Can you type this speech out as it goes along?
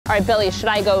All right, Billy, should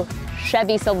I go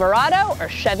Chevy Silverado or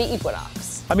Chevy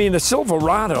Equinox? I mean, the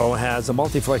Silverado has a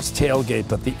multi-flex tailgate,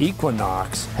 but the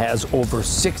Equinox has over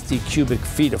 60 cubic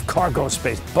feet of cargo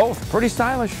space. Both pretty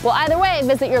stylish. Well, either way,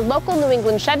 visit your local New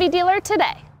England Chevy dealer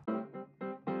today.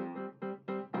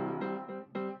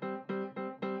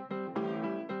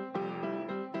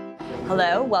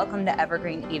 Hello, welcome to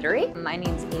Evergreen Eatery. My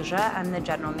name's Asia, I'm the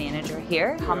general manager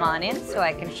here. Come on in so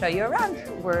I can show you around.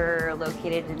 We're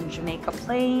located in Jamaica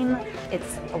Plain.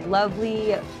 It's a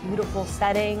lovely, beautiful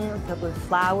setting filled with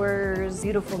flowers,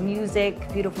 beautiful music,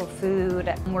 beautiful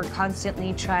food. We're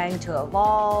constantly trying to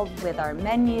evolve with our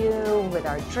menu, with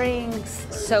our drinks.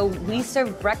 So we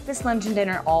serve breakfast, lunch, and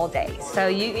dinner all day. So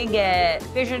you can get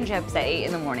fish and chips at 8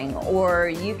 in the morning, or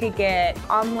you could get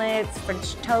omelets,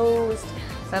 French toast.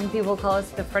 Some people call us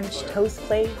the French toast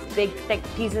place. Big, thick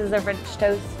pieces of French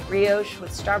toast, brioche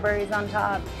with strawberries on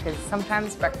top, because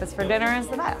sometimes breakfast for dinner is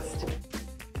the best.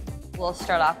 We'll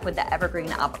start off with the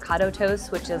Evergreen avocado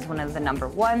toast, which is one of the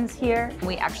 #1s here.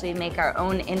 We actually make our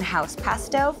own in-house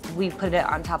pesto. We put it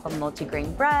on top of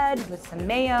multigrain bread with some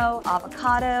mayo,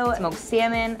 avocado, smoked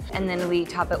salmon, and then we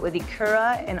top it with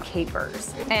ikura and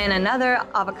capers. And another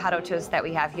avocado toast that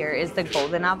we have here is the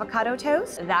golden avocado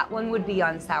toast. That one would be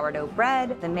on sourdough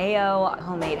bread, the mayo,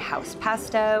 homemade house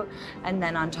pesto, and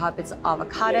then on top it's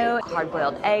avocado,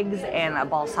 hard-boiled eggs, and a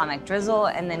balsamic drizzle.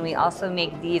 And then we also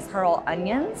make these pearl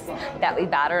onions that we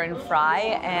batter and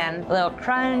fry, and a little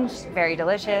crunch, very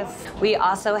delicious. We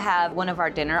also have one of our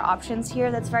dinner options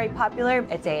here that's very popular.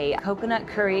 It's a coconut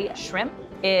curry shrimp.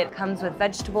 It comes with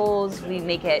vegetables. We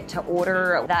make it to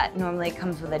order. That normally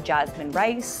comes with a jasmine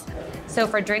rice. So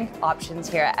for drink options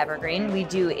here at Evergreen, we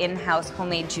do in-house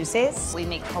homemade juices. We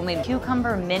make homemade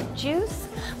cucumber mint juice,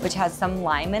 which has some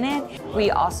lime in it.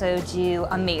 We also do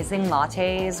amazing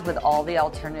lattes with all the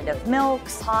alternative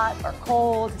milks, hot or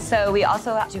cold. So we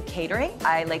also do catering.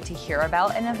 I like to hear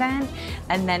about an event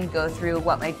and then go through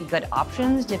what might be good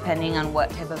options depending on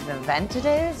what type of event it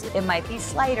is. It might be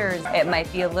sliders. It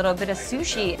might be a little bit of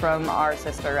sushi from our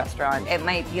sister restaurant. It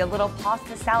might be a little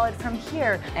pasta salad from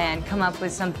here, and come up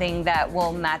with something that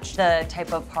will match the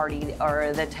type of party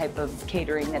or the type of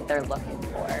catering that they're looking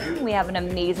for. We have an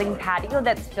amazing patio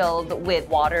that's filled with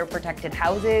water protected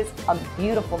houses, a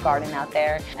beautiful garden out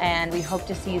there, and we hope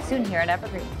to see you soon here at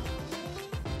Evergreen.